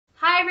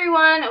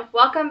everyone,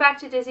 welcome back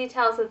to Disney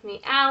Tales with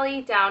me,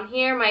 Allie. Down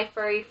here, my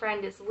furry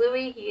friend is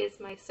Louie. He is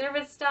my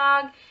service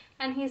dog,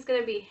 and he's going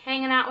to be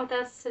hanging out with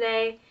us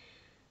today.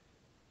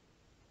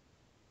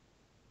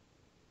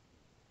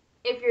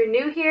 If you're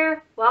new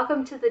here,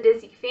 welcome to the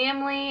Disney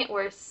family.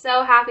 We're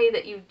so happy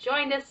that you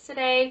joined us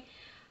today.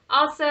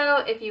 Also,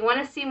 if you want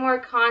to see more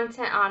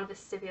content on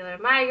vestibular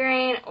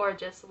migraine or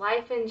just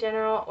life in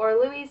general, or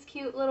Louie's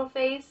cute little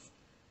face,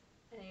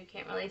 and you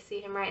can't really see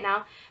him right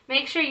now,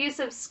 make sure you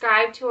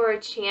subscribe to our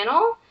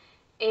channel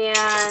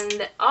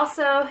and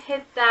also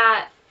hit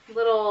that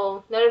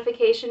little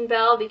notification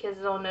bell because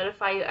it'll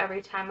notify you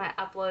every time I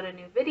upload a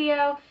new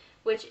video,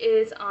 which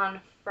is on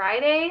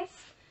Fridays.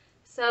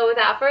 So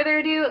without further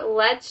ado,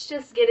 let's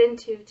just get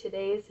into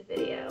today's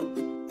video.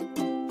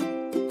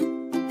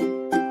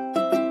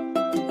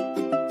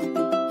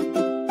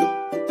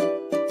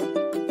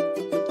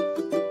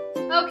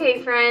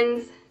 Okay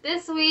friends,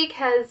 this week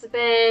has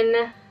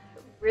been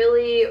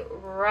really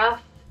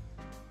rough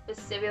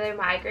vestibular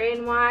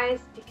migraine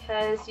wise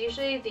because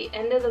usually the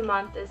end of the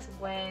month is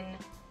when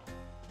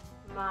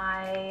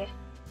my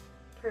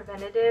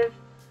preventative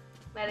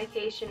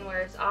medication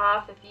wears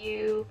off. If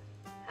you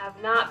have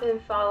not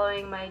been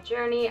following my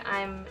journey,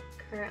 I'm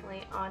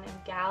currently on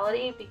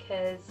Emgality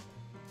because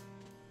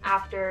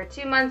after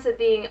 2 months of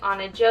being on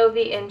a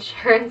Jovi,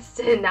 insurance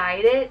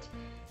denied it,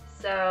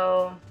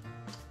 so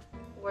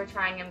we're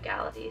trying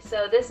Emgality.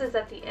 So this is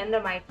at the end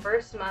of my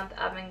first month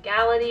of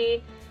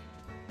Emgality.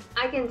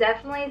 I can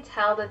definitely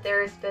tell that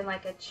there's been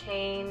like a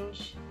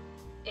change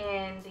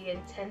in the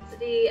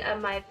intensity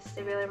of my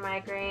vestibular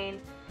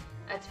migraine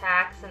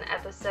attacks and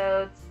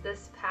episodes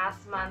this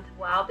past month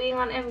while being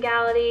on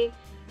Emgality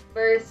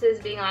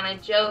versus being on a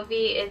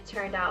Jovi. It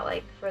turned out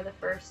like for the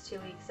first 2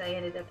 weeks I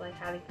ended up like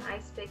having an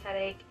ice pick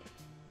headache,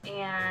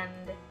 and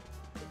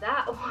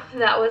that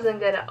wasn't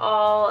good at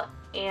all.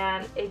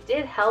 And it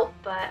did help,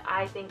 but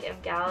I think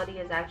Emgality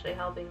is actually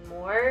helping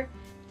more.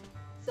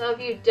 So if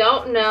you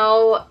don't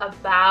know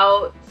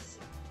about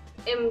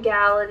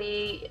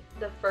Emgality,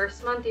 the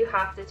first month you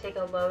have to take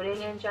a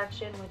loading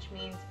injection, which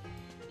means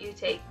you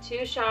take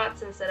 2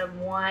 shots instead of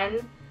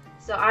 1.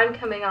 So I'm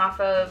coming off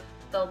of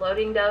the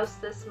loading dose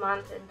this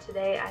month, and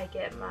today I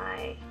get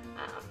my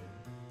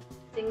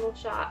single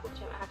shot, which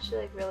I'm actually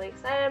like really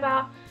excited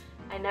about.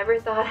 I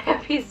never thought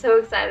I'd be so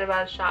excited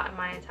about a shot in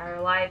my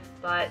entire life,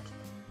 but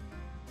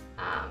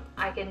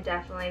I can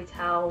definitely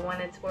tell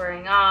when it's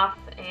wearing off,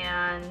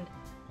 and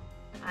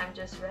I'm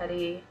just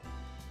ready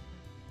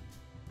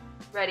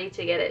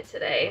to get it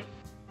today.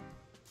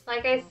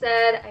 Like I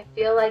said, I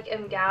feel like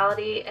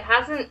Emgality, it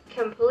hasn't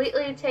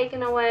completely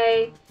taken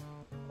away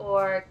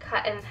or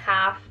cut in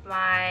half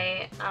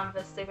my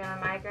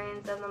vestibular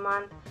migraines of the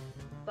month,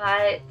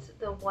 but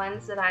the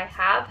ones that I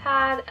have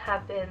had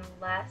have been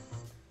less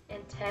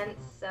intense.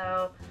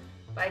 So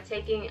I'm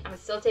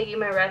still taking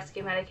my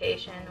rescue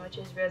medication, which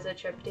is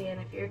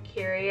rizatriptan if you're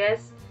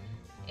curious,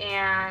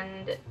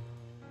 and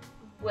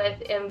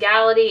with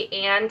Emgality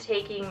and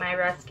taking my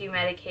rescue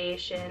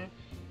medication,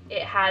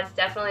 it has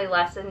definitely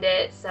lessened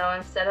it. So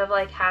instead of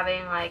like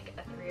having like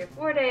a 3 or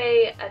 4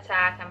 day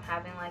attack, I'm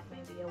having like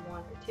maybe a 1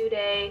 or 2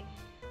 day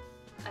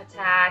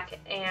attack.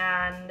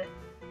 And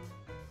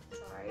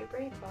sorry,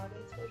 brain fog,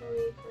 I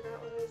totally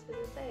forgot what I was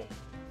gonna say.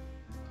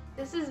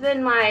 This has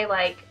been my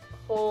like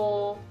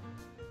whole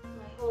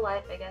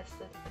life, I guess,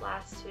 the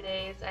last 2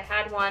 days. I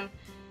had one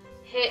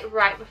hit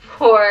right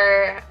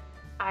before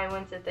I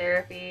went to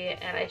therapy,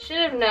 and I should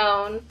have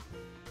known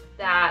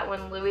that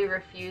when Louie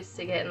refused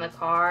to get in the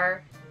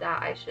car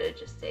that I should have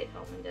just stayed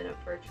home and did a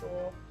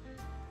virtual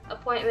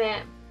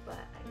appointment, but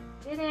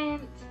I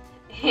didn't.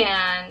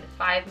 And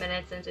 5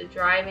 minutes into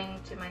driving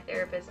to my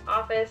therapist's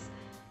office,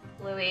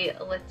 Louie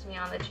licked me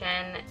on the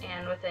chin,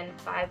 and within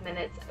 5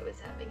 minutes I was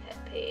having head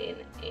pain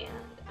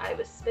and I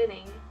was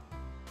spinning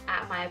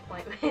at my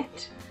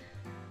appointment.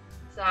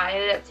 So I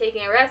ended up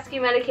taking a rescue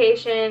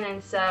medication,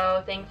 and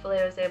so thankfully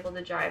I was able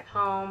to drive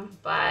home,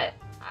 but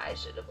I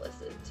should have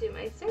listened to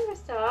my service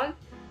dog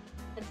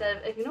instead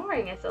of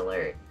ignoring its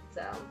alert.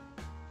 So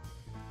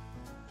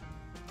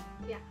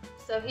yeah,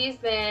 so he's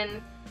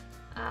been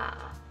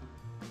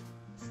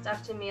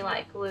stuck to me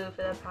like glue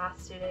for the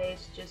past 2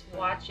 days, just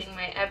watching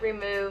my every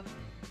move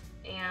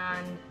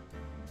and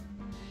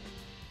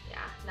yeah,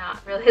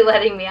 not really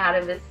letting me out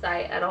of his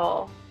sight at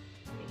all.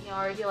 He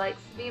already likes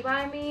to be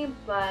by me,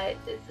 but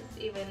this is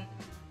even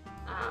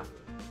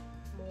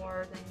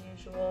more than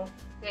usual.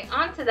 Okay,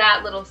 on to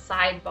that little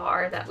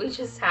sidebar that we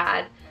just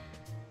had.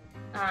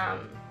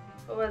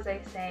 What was I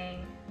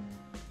saying?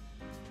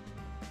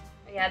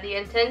 Yeah, the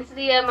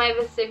intensity of my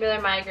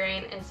vestibular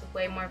migraine is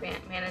way more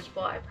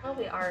manageable. I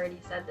probably already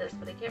said this,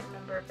 but I can't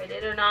remember if I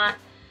did or not.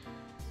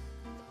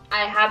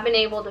 I have been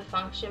able to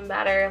function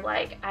better.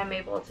 Like, I'm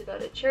able to go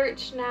to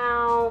church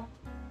now,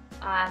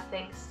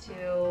 thanks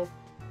to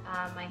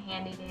my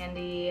handy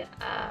dandy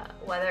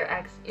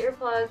WeatherX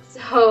earplugs,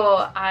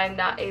 so I'm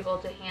not able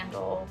to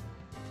handle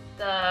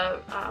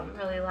the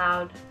really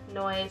loud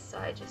noise, so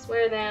I just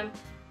wear them.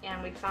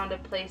 And we found a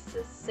place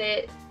to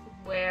sit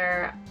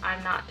where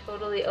I'm not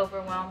totally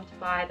overwhelmed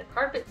by the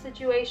carpet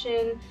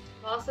situation.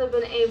 I've also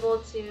been able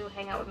to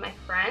hang out with my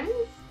friends,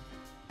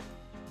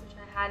 which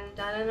I hadn't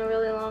done in a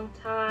really long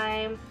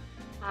time.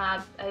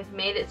 I've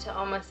made it to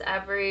almost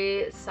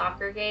every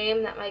soccer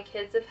game that my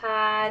kids have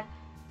had.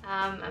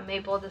 I'm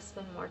able to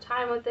spend more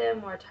time with them,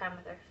 more time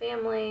with their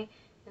family,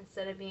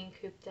 instead of being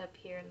cooped up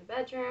here in the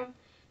bedroom.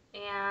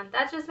 And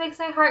that just makes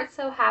my heart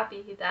so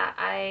happy that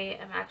I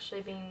am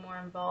actually being more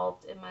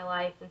involved in my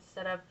life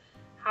instead of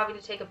having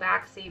to take a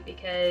backseat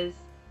because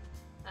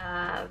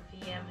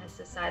VM has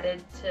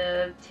decided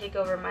to take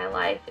over my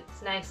life.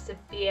 It's nice to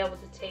be able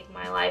to take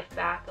my life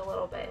back a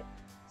little bit.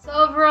 So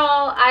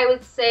overall, I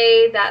would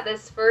say that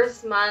this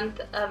first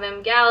month of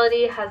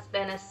Emgality has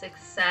been a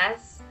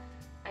success.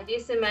 I do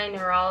see my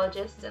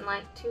neurologist in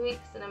like 2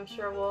 weeks, and I'm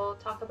sure we'll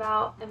talk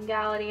about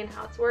Emgality and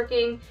how it's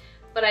working.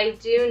 But I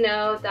do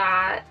know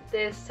that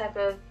this type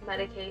of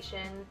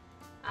medication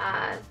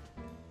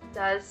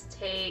does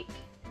take,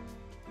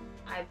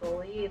 I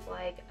believe,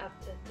 like up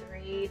to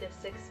 3 to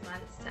 6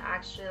 months to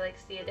actually like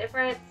see a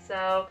difference.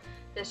 So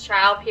this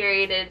trial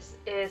period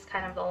is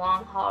kind of the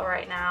long haul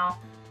right now.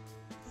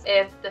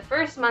 If the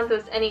first month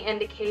was any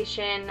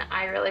indication,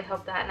 I really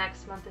hope that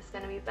next month is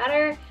going to be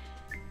better.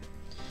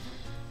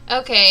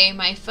 Okay,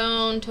 my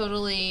phone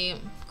totally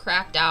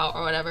crapped out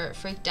or whatever,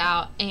 freaked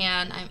out,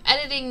 and I'm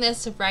editing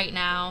this right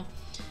now.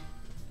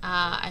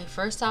 I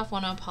first off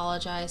want to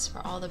apologize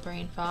for all the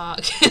brain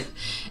fog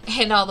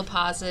and all the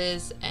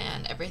pauses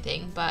and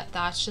everything, but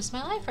that's just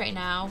my life right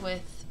now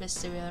with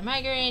vestibular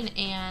migraine,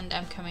 and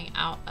I'm coming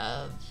out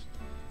of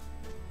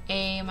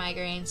a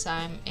migraine, so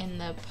I'm in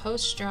the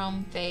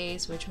post-drome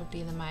phase, which would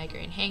be the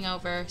migraine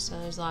hangover, so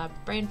there's a lot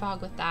of brain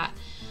fog with that.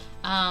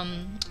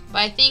 But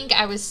I think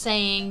I was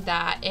saying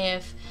that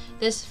if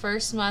this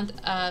first month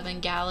of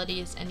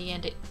Emgality is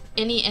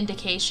any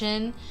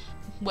indication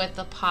with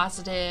a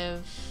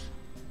positive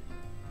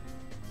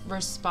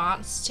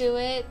response to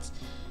it,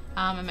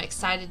 I'm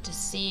excited to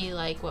see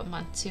like what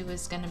month 2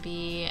 is going to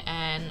be,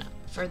 and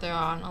further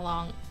on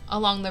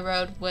along the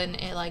road when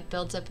it like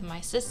builds up in my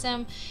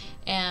system,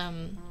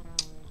 am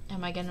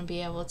I going to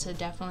be able to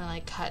definitely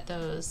like cut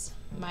those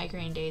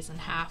migraine days in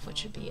half,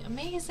 which would be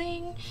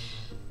amazing.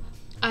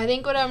 I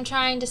think what I'm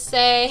trying to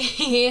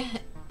say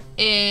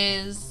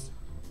is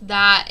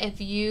that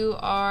if you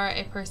are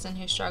a person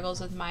who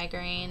struggles with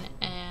migraine,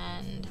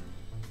 and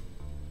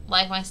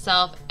like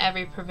myself,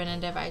 every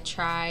preventative I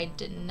tried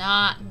did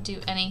not do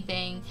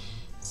anything,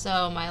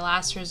 so my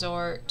last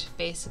resort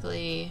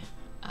basically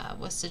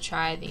was to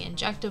try the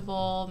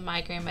injectable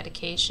migraine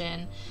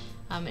medication.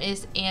 It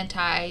is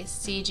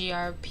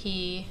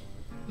anti-CGRP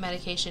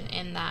medication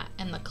in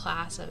the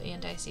class of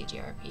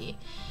anti-CGRP.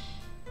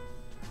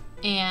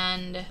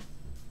 And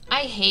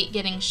I hate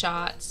getting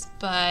shots,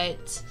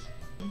 but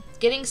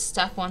getting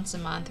stuck once a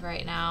month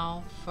right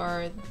now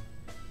for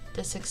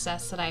the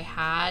success that I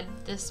had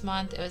this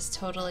month, it was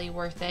totally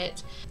worth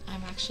it.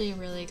 I'm actually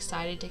really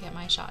excited to get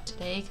my shot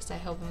today because I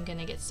hope I'm going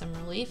to get some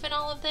relief in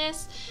all of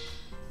this.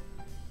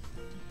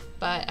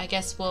 But I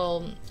guess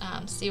we'll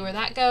see where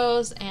that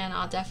goes, and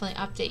I'll definitely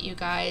update you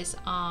guys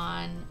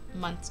on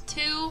month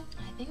 2.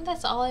 I think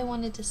that's all I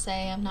wanted to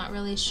say. I'm not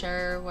really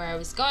sure where I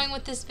was going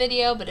with this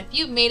video, but if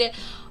you've made it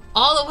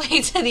all the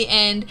way to the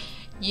end,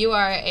 you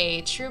are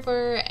a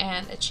trooper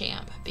and a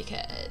champ,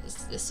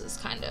 because this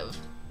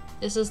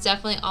was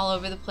definitely all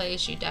over the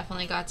place. You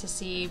definitely got to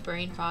see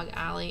Brain Fog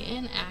Alley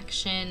in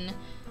action,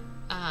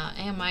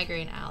 and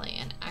Migraine Alley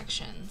in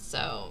action.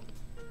 So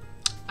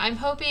I'm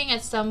hoping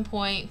at some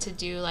point to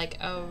do like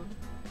a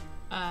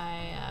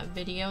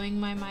videoing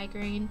my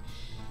migraine,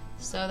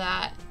 so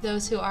that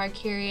those who are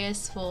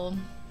curious will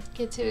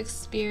get to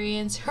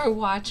experience or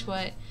watch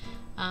what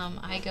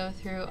I go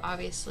through.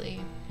 Obviously,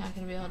 not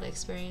going to be able to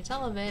experience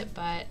all of it,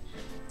 but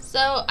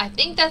so I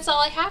think that's all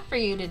I have for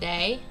you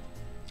today.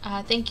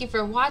 Thank you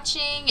for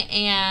watching,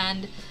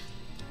 and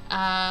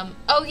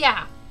oh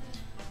yeah,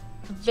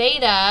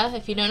 VeDa,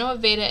 if you don't know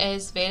what VeDa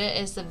is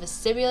the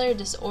Vestibular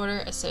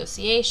Disorder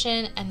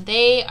Association, and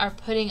they are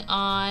putting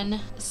on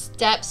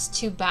Steps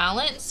to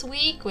Balance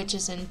Week, which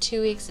is in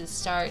 2 weeks. It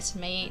starts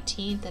May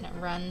 18th and it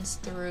runs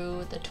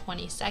through the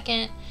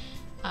 22nd.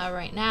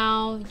 Right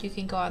now, you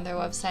can go on their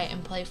website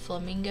and play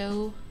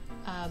Flamingo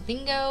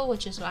Bingo,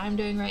 which is what I'm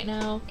doing right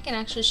now. I can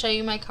actually show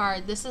you my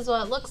card. This is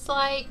what it looks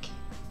like,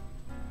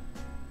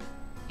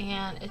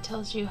 and it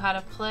tells you how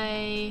to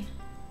play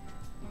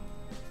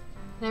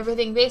and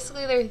everything.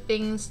 Basically, there are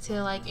things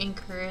to like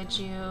encourage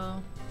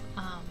you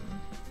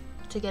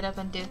to get up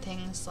and do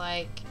things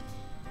like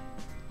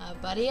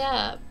buddy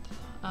up,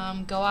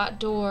 go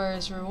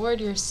outdoors,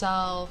 reward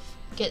yourself,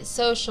 get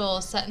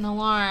social, set an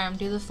alarm,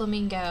 do the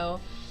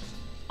flamingo,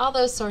 all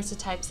those sorts of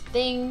types of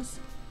things.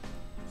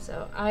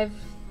 So I've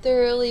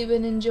thoroughly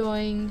been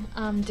enjoying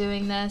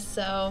doing this,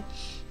 so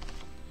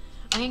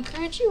I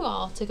encourage you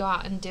all to go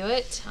out and do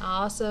it.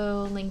 I'll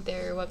also link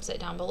their website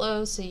down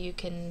below so you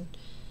can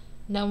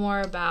know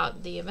more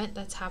about the event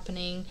that's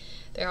happening.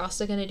 They're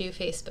also going to do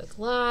Facebook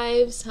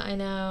Lives. I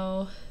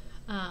know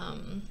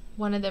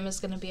one of them is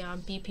going to be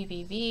on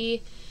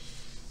BPBB,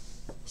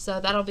 So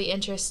that'll be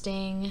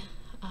interesting.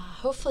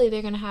 Hopefully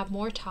they're going to have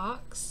more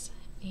talks.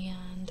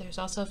 And there's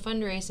also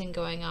fundraising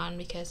going on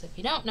because if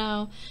you don't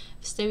know,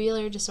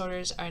 vestibular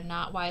disorders are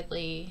not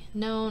widely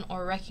known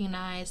or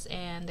recognized,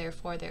 and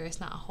therefore there is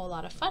not a whole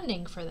lot of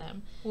funding for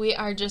them. We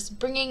are just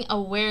bringing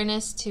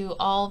awareness to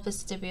all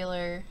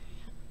vestibular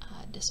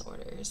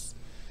disorders,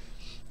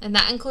 and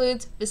that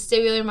includes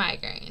vestibular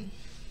migraine.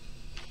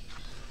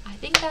 I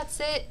think that's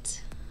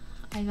it.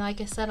 And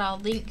like I said, I'll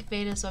link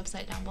VeDa's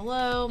website down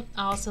below.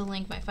 I'll also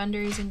link my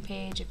fundraising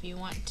page if you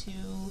want to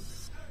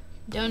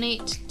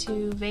donate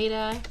to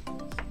VeDa.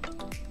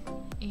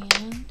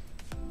 And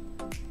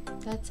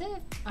that's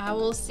it. I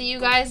will see you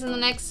guys in the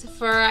next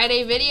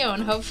Friday video,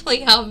 and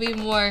hopefully I'll be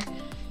more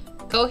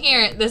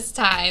coherent this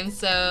time.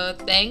 So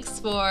thanks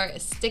for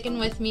sticking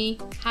with me.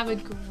 Have a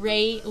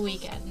great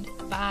weekend.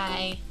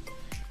 Bye.